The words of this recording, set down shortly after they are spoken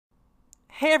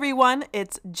Hey everyone,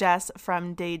 it's Jess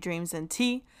from Daydreams and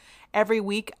Tea. Every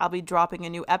week I'll be dropping a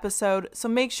new episode, so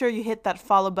make sure you hit that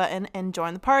follow button and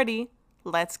join the party.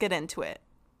 Let's get into it.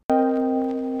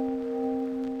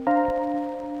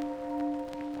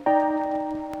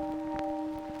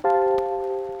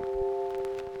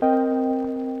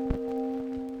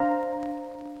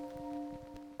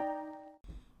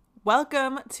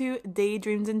 Welcome to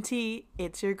Daydreams and Tea.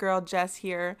 It's your girl Jess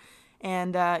here.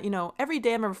 And, every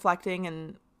day I'm reflecting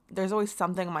and there's always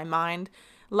something on my mind.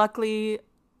 Luckily,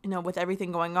 with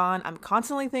everything going on, I'm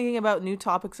constantly thinking about new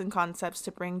topics and concepts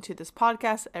to bring to this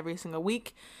podcast every single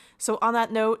week. So on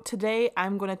that note, today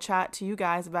I'm going to chat to you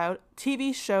guys about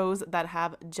TV shows that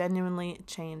have genuinely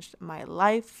changed my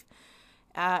life.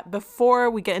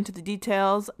 Before we get into the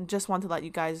details, just want to let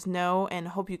you guys know and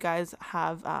hope you guys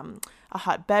have a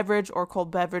hot beverage or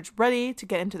cold beverage ready to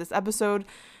get into this episode.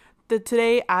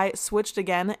 Today I switched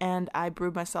again and I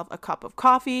brewed myself a cup of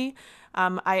coffee.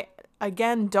 I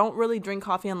again don't really drink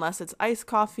coffee unless it's iced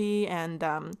coffee, and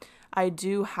I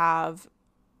do have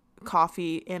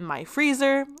coffee in my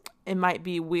freezer. It might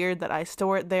be weird that I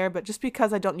store it there, but just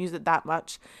because I don't use it that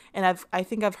much, and I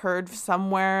think I've heard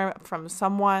somewhere from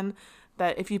someone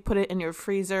that if you put it in your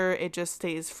freezer, it just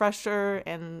stays fresher,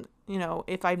 and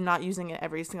if I'm not using it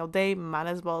every single day, might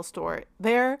as well store it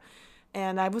there.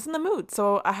 And I was in the mood,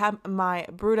 so I have my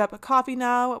brewed up coffee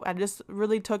now. I just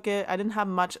really took it. I didn't have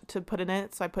much to put in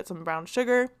it, so I put some brown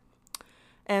sugar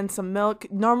and some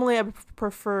milk. Normally I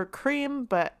prefer cream,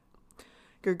 but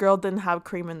your girl didn't have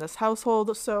cream in this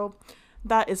household, so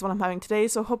that is what I'm having today.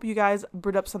 So hope you guys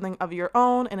brewed up something of your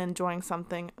own and enjoying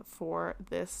something for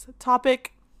this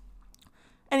topic.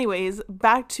 Anyways,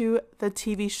 back to the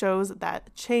TV shows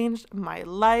that changed my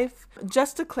life.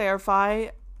 Just to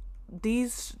clarify,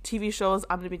 these TV shows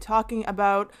I'm going to be talking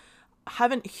about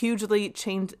haven't hugely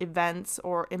changed events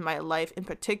or in my life in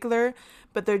particular,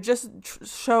 but they're just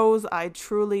shows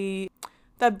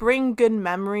that bring good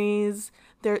memories.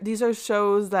 These are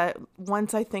shows that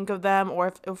once I think of them,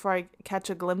 or if I catch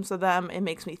a glimpse of them, it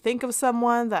makes me think of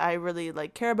someone that I really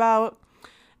care about.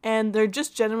 And they're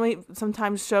just generally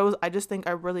sometimes shows I just think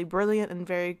are really brilliant and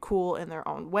very cool in their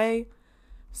own way.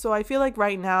 So I feel like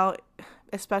right now,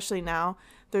 especially now,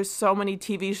 there's so many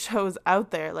TV shows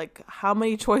out there. How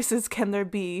many choices can there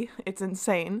be? It's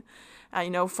insane.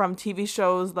 From TV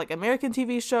shows like American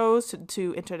TV shows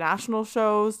to international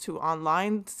shows to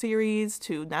online series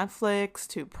to Netflix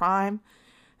to Prime.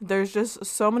 There's just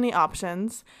so many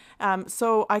options.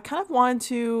 So I kind of wanted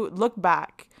to look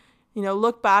back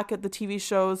at the TV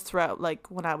shows throughout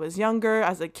when I was younger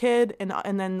as a kid,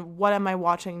 and then what am I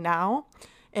watching now?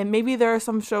 And maybe there are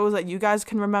some shows that you guys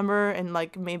can remember, and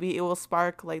maybe it will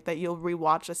spark that you'll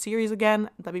rewatch a series again.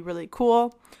 That'd be really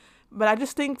cool. But I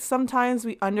just think sometimes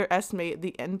we underestimate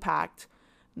the impact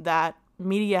that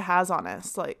media has on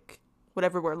us.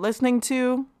 Whatever we're listening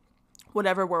to,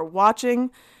 whatever we're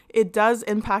watching, it does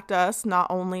impact us, not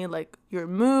only your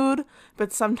mood,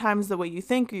 but sometimes the way you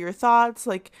think or your thoughts.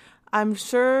 I'm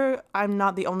sure I'm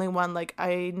not the only one.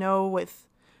 I know with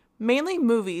mainly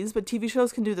movies, but TV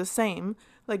shows can do the same.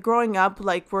 Growing up,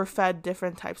 we're fed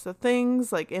different types of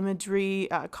things, imagery,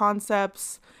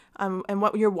 concepts, and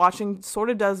what you're watching sort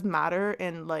of does matter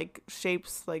and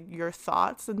shapes your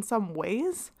thoughts in some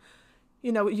ways.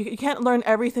 You can't learn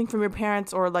everything from your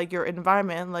parents or your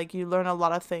environment. You learn a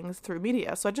lot of things through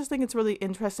media. So I just think it's really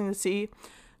interesting to see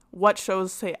what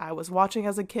shows, say, I was watching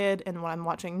as a kid and what I'm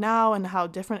watching now and how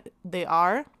different they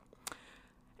are.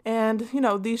 And,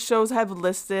 these shows I've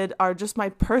listed are just my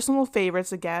personal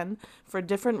favorites again for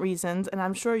different reasons, and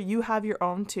I'm sure you have your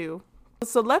own too.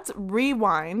 So let's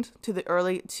rewind to the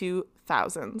early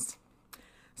 2000s.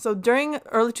 So during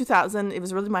early 2000, it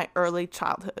was really my early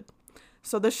childhood.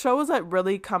 So the shows that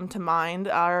really come to mind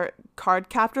are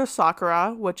Cardcaptor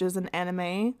Sakura, which is an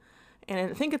anime, and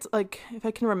I think it's if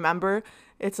I can remember,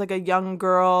 it's a young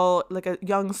girl, a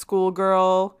young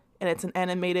schoolgirl, and it's an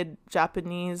animated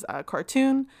Japanese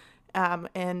cartoon,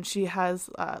 and she has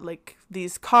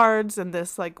these cards and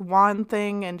this wand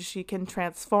thing, and she can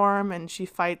transform, and she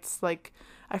fights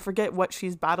I forget what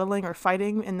she's battling or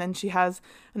fighting, and then she has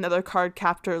another card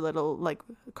captor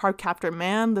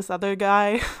man, this other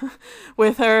guy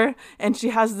with her, and she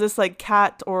has this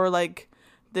cat or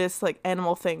this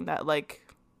animal thing that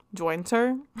joins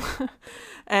her.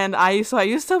 And I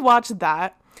used to watch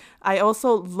that. I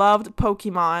also loved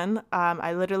Pokemon.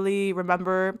 I literally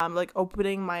remember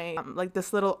opening my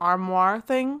this little armoire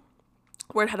thing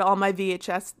where it had all my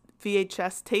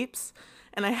VHS tapes,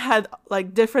 and I had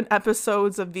different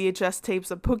episodes of VHS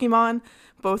tapes of Pokemon,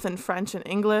 both in French and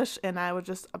English, and I was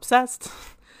just obsessed.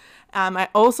 I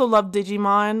also love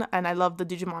Digimon, and I loved the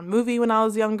Digimon movie when I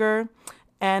was younger.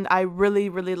 And I really,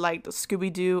 really liked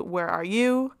Scooby-Doo, Where Are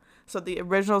You? So the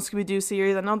original Scooby-Doo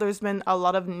series. I know there's been a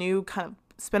lot of new kind of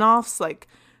spin-offs. Like,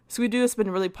 Scooby-Doo has been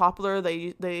really popular.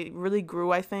 They really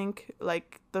grew, I think.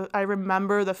 Like, I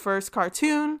remember the first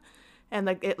cartoon, and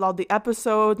like it all the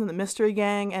episodes and the Mystery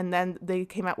Gang, and then they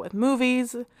came out with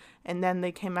movies, and then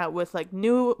they came out with like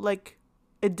new like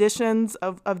editions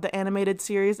of the animated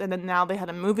series, and then now they had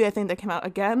a movie, I think, that came out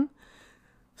again.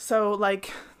 So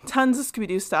like tons of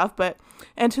Scooby-Doo stuff,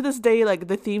 and to this day, like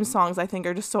the theme songs I think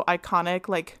are just so iconic,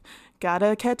 like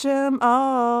Gotta Catch 'Em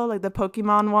All, like the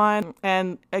Pokemon one.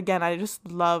 And again, I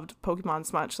just loved Pokemon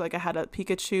so much. Like I had a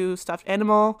Pikachu stuffed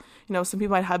animal. You know, some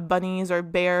people might have bunnies or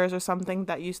bears or something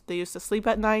that they used to sleep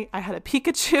at night. I had a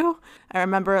Pikachu. I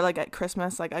remember like at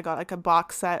Christmas, like I got like a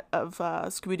box set of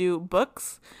Scooby-Doo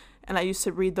books, and I used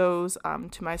to read those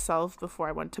to myself before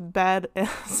I went to bed.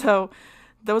 So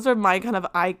those are my kind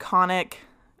of iconic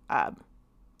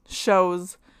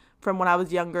shows from when I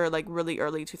was younger, like really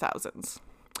early 2000s.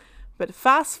 But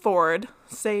fast forward,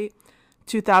 say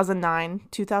 2009,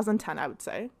 2010, I would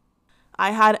say, I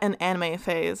had an anime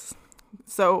phase.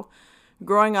 So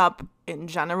growing up in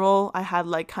general, I had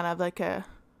like kind of like a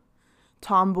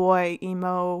tomboy,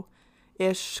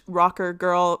 emo-ish rocker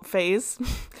girl phase.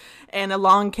 And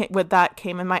along with that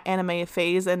came in my anime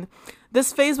phase. And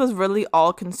this phase was really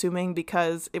all-consuming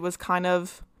because it was kind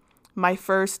of my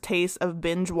first taste of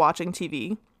binge watching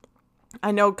TV.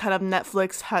 I know kind of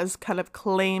Netflix has kind of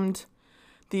claimed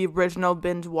the original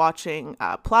binge watching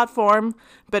platform,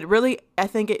 but really I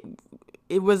think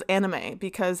it was anime,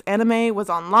 because anime was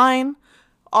online.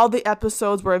 All the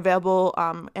episodes were available,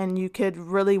 and you could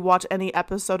really watch any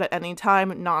episode at any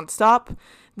time nonstop.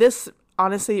 This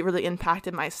honestly really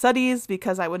impacted my studies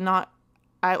because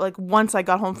once I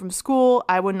got home from school,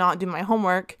 I would not do my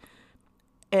homework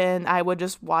and I would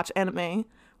just watch anime.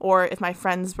 Or if my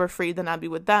friends were free, then I'd be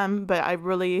with them. But I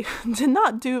really did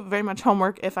not do very much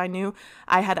homework if I knew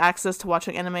I had access to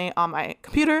watching anime on my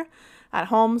computer at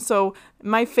home. So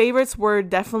my favorites were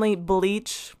definitely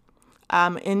Bleach,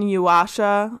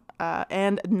 Inuyasha,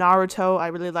 and Naruto. I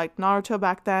really liked Naruto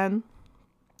back then.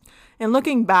 And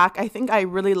looking back, I think I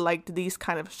really liked these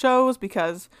kind of shows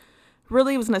because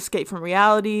really it was an escape from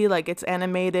reality. Like, it's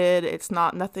animated, it's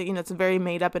not nothing, it's very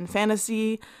made up in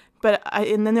fantasy. But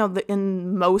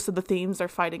in most of the themes, they're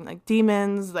fighting like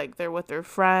demons, like they're with their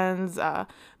friends,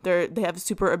 they have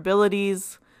super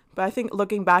abilities. But I think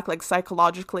looking back, like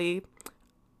psychologically,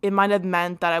 it might have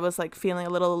meant that I was like feeling a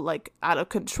little like out of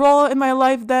control in my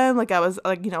life then. Like I was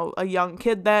like, a young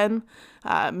kid then.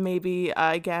 Maybe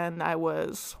again, I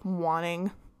was wanting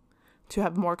to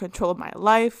have more control of my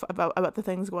life about the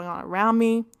things going on around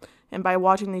me. And by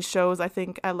watching these shows, I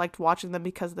think I liked watching them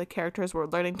because the characters were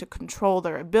learning to control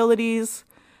their abilities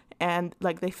and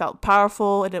like they felt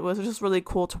powerful, and it was just really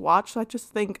cool to watch. So I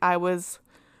just think I was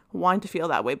wanting to feel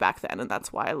that way back then, and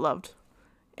that's why I loved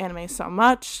anime so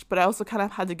much. But I also kind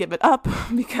of had to give it up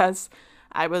because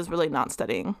I was really not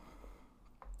studying.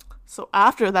 So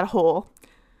after that whole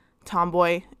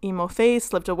tomboy emo phase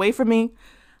slipped away from me,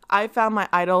 I found my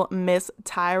idol, Miss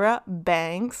Tyra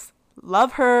Banks.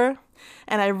 Love her.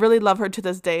 And I really love her to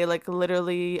this day, like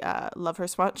literally love her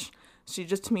so much. She's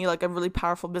just to me like a really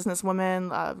powerful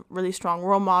businesswoman, a really strong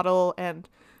role model, and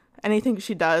anything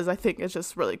she does I think is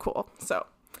just really cool. So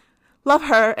love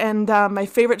her. And my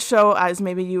favorite show, as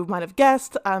maybe you might have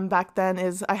guessed back then,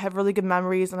 is I have really good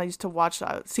memories, and I used to watch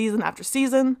season after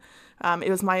season.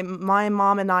 It was my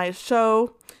mom and I's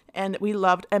show, and we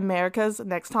loved America's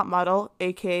Next Top Model,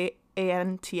 aka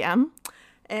ANTM.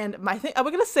 And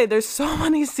I'm gonna say there's so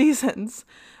many seasons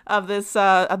of this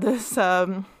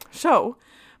show,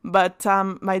 but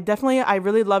I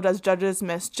really loved as judges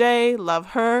Miss J,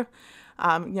 love her,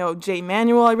 Jay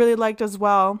Manuel I really liked as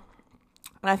well,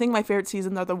 and I think my favorite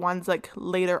seasons are the ones like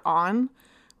later on,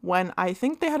 when I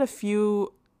think they had a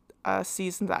few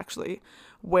seasons actually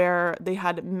where they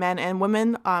had men and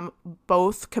women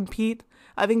both compete.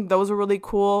 I think those were really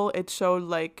cool. It showed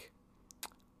like,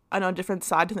 I know, a different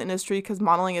side to the industry, because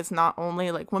modeling is not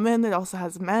only like women, it also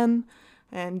has men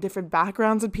and different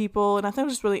backgrounds of people. And I think it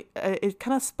was just really, it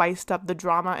kind of spiced up the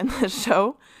drama in the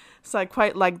show. So I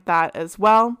quite liked that as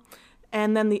well.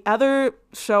 And then the other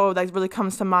show that really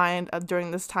comes to mind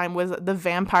during this time was The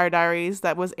Vampire Diaries,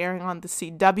 that was airing on the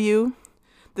CW.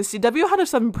 The CW had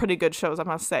some pretty good shows, I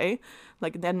must say,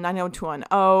 like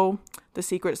 90210, The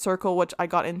Secret Circle, which I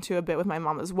got into a bit with my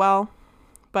mom as well.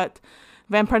 But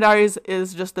Vampire Diaries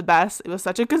is just the best. It was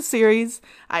such a good series.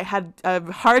 I had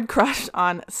a hard crush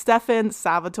on Stefan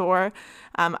Salvatore.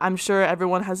 I'm sure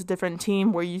everyone has a different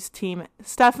team. Were you team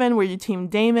Stefan? Were you team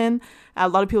Damon? A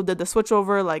lot of people did the switch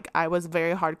over. Like, I was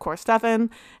very hardcore Stefan.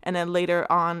 And then later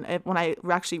on, when I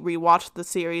actually rewatched the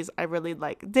series, I really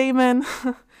liked Damon.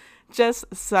 Just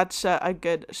such a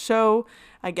good show.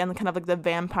 Again, kind of like the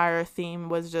vampire theme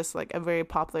was just like a very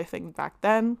popular thing back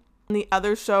then. The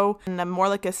other show, and more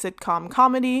like a sitcom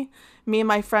comedy, me and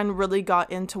my friend really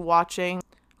got into watching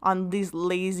on these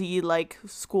lazy like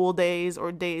school days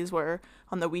or days where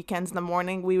on the weekends in the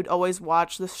morning we would always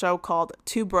watch this show called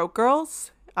Two Broke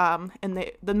Girls, and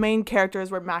the main characters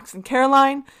were Max and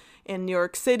Caroline in New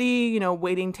York City,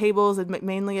 waiting tables, and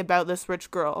mainly about this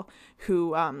rich girl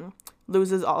who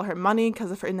loses all her money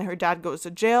because her dad goes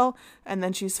to jail, and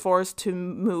then she's forced to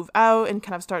move out and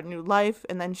kind of start a new life,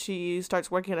 and then she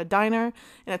starts working at a diner,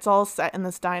 and it's all set in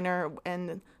this diner,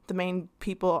 and the main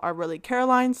people are really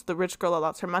Caroline's, the rich girl that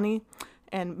lost her money,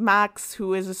 and Max,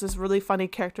 who is this really funny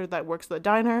character that works at the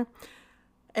diner.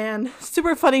 And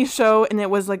super funny show, and it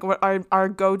was like our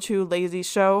go-to lazy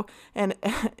show, and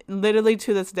literally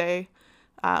to this day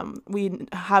we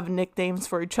have nicknames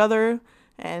for each other,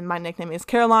 and my nickname is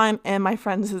Caroline and my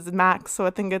friend's is Max, so I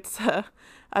think it's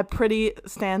a pretty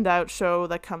standout show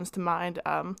that comes to mind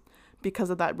because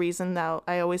of that reason. Now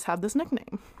I always have this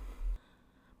nickname.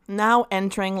 Now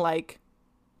entering like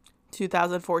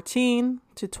 2014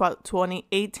 to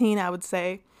 2018, I would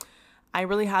say, I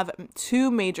really have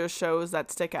two major shows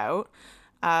that stick out.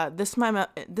 This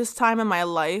time in my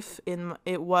life,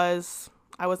 I was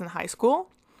in high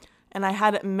school, and I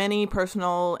had many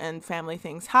personal and family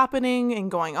things happening and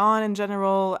going on in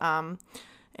general.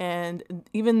 And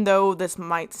even though this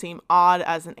might seem odd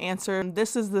as an answer,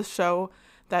 this is the show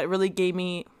that really gave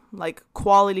me like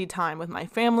quality time with my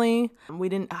family. We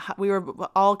were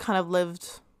all kind of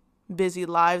lived busy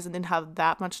lives and didn't have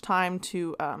that much time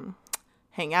to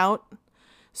hang out.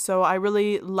 So I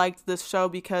really liked this show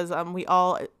because we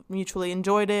all mutually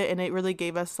enjoyed it, and it really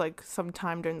gave us like some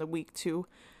time during the week to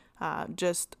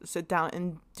just sit down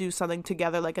and do something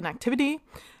together, like an activity.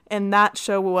 And that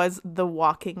show was The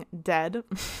Walking Dead.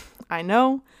 I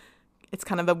know it's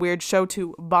kind of a weird show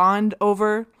to bond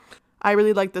over. I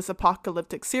really liked this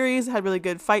apocalyptic series. It had really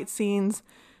good fight scenes.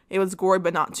 It was gory,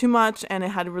 but not too much, and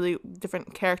it had really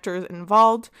different characters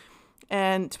involved.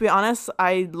 And to be honest,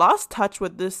 I lost touch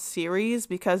with this series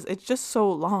because it's just so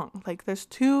long. Like, there's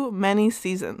too many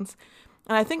seasons.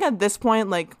 And I think at this point,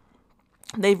 like,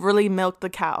 they've really milked the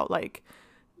cow. Like,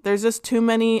 there's just too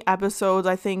many episodes,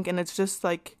 I think, and it's just,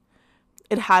 like,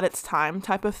 it had its time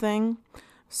type of thing.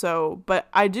 So, but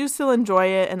I do still enjoy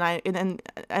it, and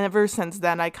ever since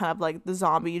then, I kind of like the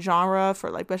zombie genre for,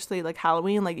 like, especially, like,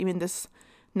 Halloween, like, even this.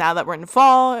 Now that we're in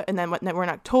fall, and then we're in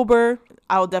October,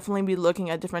 I will definitely be looking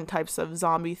at different types of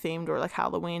zombie-themed or, like,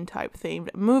 Halloween-type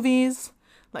themed movies.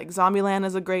 Like, Zombieland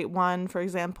is a great one, for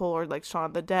example, or, like, Shaun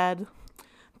of the Dead,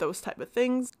 those type of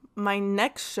things. My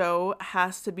next show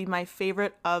has to be my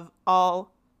favorite of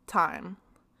all time.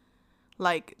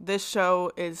 Like, this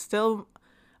show is still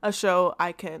a show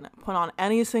I can put on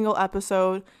any single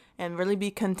episode and really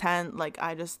be content. Like,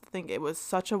 I just think it was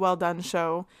such a well-done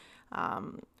show.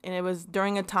 And it was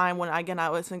during a time when, again,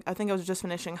 I think I was just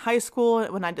finishing high school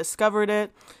when I discovered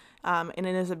it. And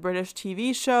it is a British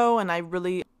TV show, and I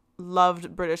really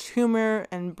loved British humor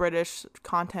and British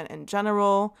content in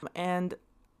general. And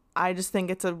I just think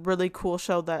it's a really cool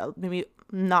show that maybe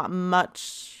not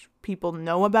much people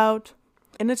know about.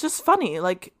 And it's just funny.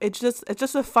 Like, it's just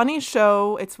a funny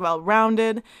show. It's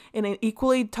well-rounded, and it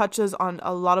equally touches on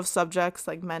a lot of subjects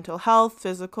like mental health,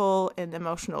 physical, and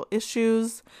emotional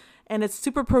issues. And it's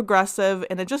super progressive,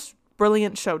 and a just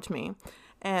brilliant show to me.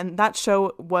 And that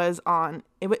show was I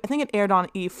think it aired on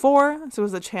E4, so it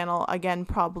was a channel, again,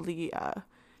 probably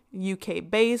UK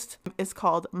based. It's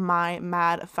called My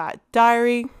Mad Fat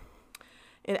Diary.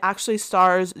 It actually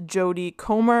stars Jodie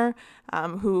Comer,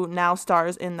 who now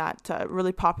stars in that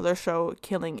really popular show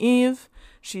Killing Eve.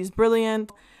 She's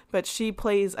brilliant, but she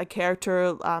plays a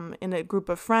character in a group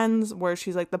of friends where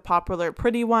she's like the popular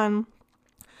pretty one.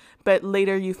 But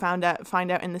later you find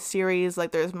out in the series,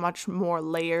 like, there's much more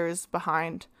layers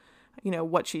behind,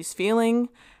 what she's feeling.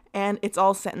 And it's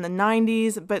all set in the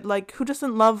 90s, but, like, who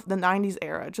doesn't love the 90s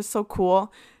era? Just so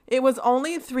cool. It was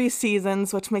only 3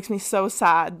 seasons, which makes me so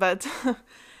sad, but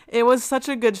it was such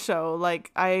a good show.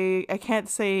 Like, I can't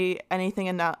say anything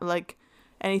enough, like,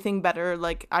 anything better.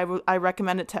 Like, I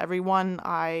recommend it to everyone.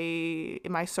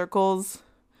 In my circles,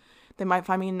 they might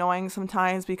find me annoying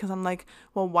sometimes because I'm like,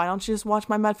 well, why don't you just watch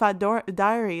My Mad Fat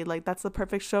Diary? Like, that's the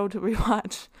perfect show to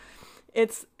rewatch.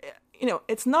 It's,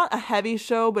 it's not a heavy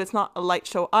show, but it's not a light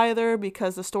show either,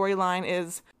 because the storyline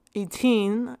is a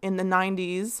teen in the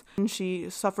 90s, and she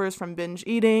suffers from binge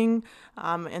eating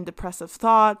and depressive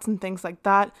thoughts and things like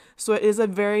that. So it is a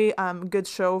very good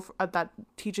show that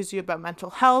teaches you about mental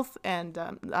health and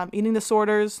eating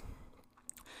disorders,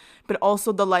 but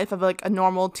also the life of like a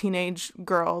normal teenage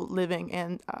girl living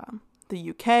in the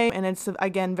UK. And it's,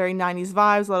 again, very 90s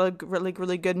vibes, a lot of really,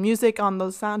 really good music on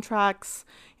those soundtracks.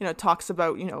 It talks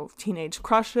about, teenage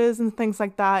crushes and things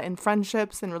like that, and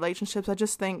friendships and relationships. I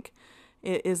just think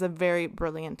it is a very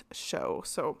brilliant show.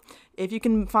 So if you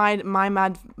can find My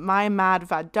Mad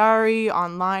Vad Diary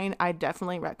online, I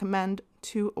definitely recommend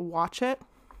to watch it.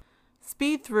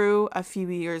 Speed through a few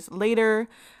years later.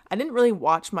 I didn't really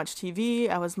watch much TV.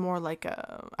 I was more like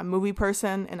a movie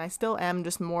person, and I still am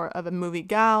just more of a movie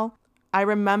gal. I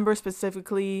remember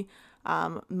specifically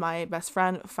my best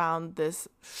friend found this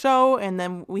show, and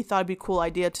then we thought it'd be a cool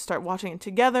idea to start watching it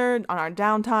together on our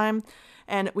downtime.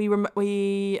 And we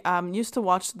used to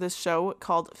watch this show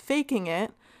called Faking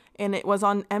It, and it was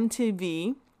on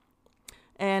MTV.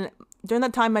 And during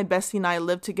that time, my bestie and I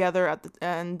lived together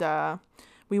and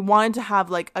we wanted to have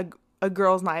like a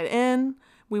girls' night in.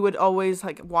 We would always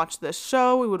like watch this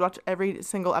show. We would watch every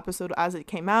single episode as it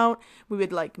came out. We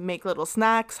would like make little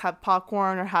snacks, have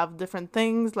popcorn, or have different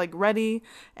things like ready,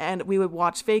 and we would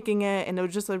watch Faking It, and it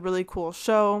was just a really cool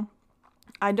show.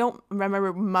 I don't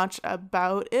remember much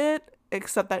about it,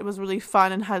 except that it was really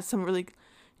fun and had some really,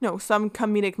 some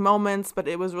comedic moments, but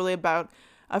it was really about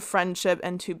a friendship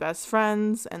and two best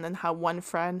friends, and then how one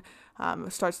friend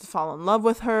starts to fall in love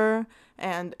with her,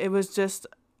 and it was just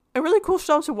a really cool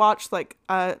show to watch, like,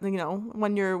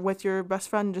 when you're with your best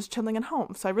friend just chilling at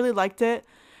home. So I really liked it.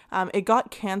 It got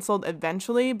canceled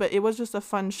eventually, but it was just a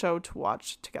fun show to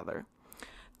watch together.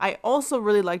 I also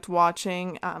really liked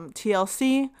watching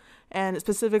TLC, and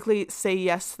specifically Say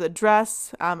Yes to the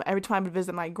Dress. Every time I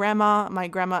visit my grandma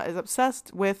is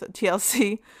obsessed with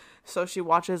TLC. So she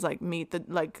watches like Meet the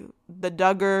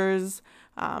Duggars.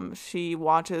 She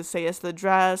watches Say Yes to the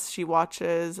Dress. She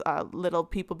watches Little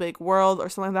People Big World or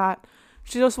something like that.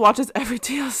 She just watches every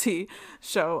TLC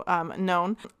show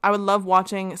known. I would love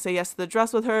watching Say Yes to the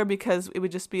Dress with her, because it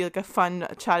would just be like a fun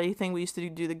chatty thing we used to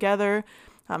do together.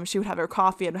 She would have her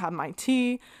coffee, I'd have my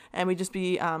tea, and we'd just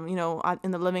be, in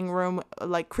the living room,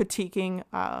 like critiquing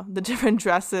the different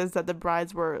dresses that the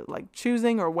brides were like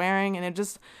choosing or wearing, and it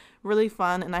just really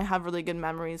fun, and I have really good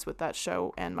memories with that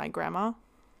show and my grandma.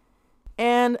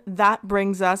 And that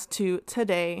brings us to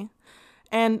today.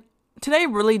 And today I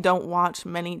really don't watch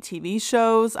many TV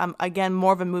shows. I'm, again,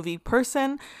 more of a movie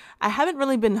person. I haven't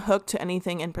really been hooked to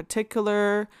anything in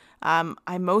particular.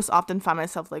 I most often find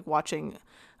myself like watching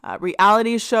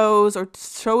reality shows or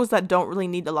shows that don't really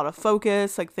need a lot of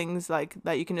focus, like things like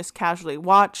that you can just casually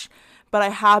watch. But I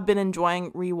have been enjoying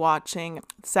rewatching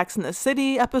Sex and the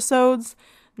City episodes,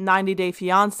 90 Day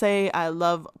Fiancé. I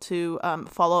love to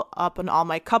follow up on all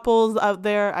my couples out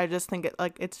there. I just think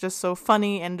it's just so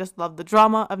funny, and just love the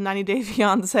drama of 90 Day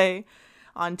Fiancé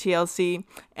on TLC.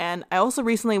 And I also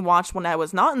recently watched, when I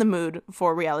was not in the mood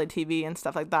for reality TV and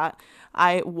stuff like that,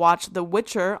 I watched The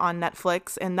Witcher on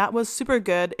Netflix, and that was super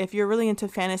good. If you're really into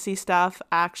fantasy stuff,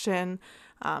 action,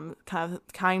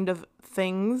 kind of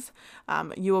things,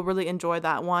 you will really enjoy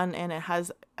that one. And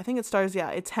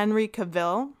it's Henry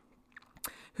Cavill,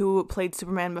 who played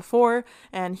Superman before,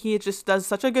 and he just does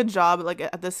such a good job like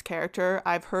at this character.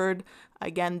 I've heard,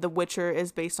 again, The Witcher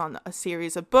is based on a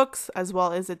series of books, as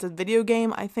well as it's a video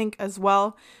game, I think, as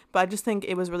well. But I just think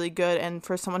it was really good, and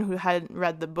for someone who hadn't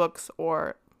read the books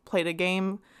or played a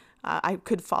game, I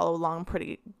could follow along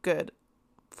pretty good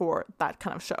for that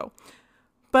kind of show.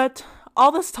 But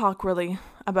all this talk really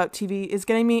about TV is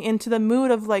getting me into the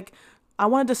mood of like, I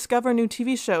want to discover new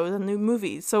TV shows and new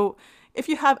movies. So if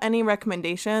you have any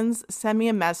recommendations, send me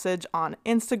a message on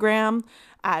Instagram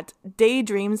at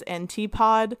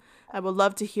daydreamsntpod. I would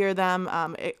love to hear them.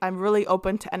 I'm really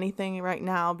open to anything right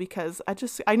now, because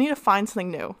I need to find something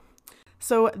new.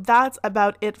 So that's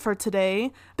about it for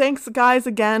today. Thanks guys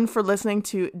again for listening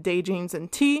to Daydreams and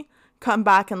Tea. Come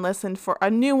back and listen for a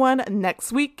new one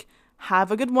next week.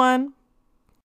 Have a good one.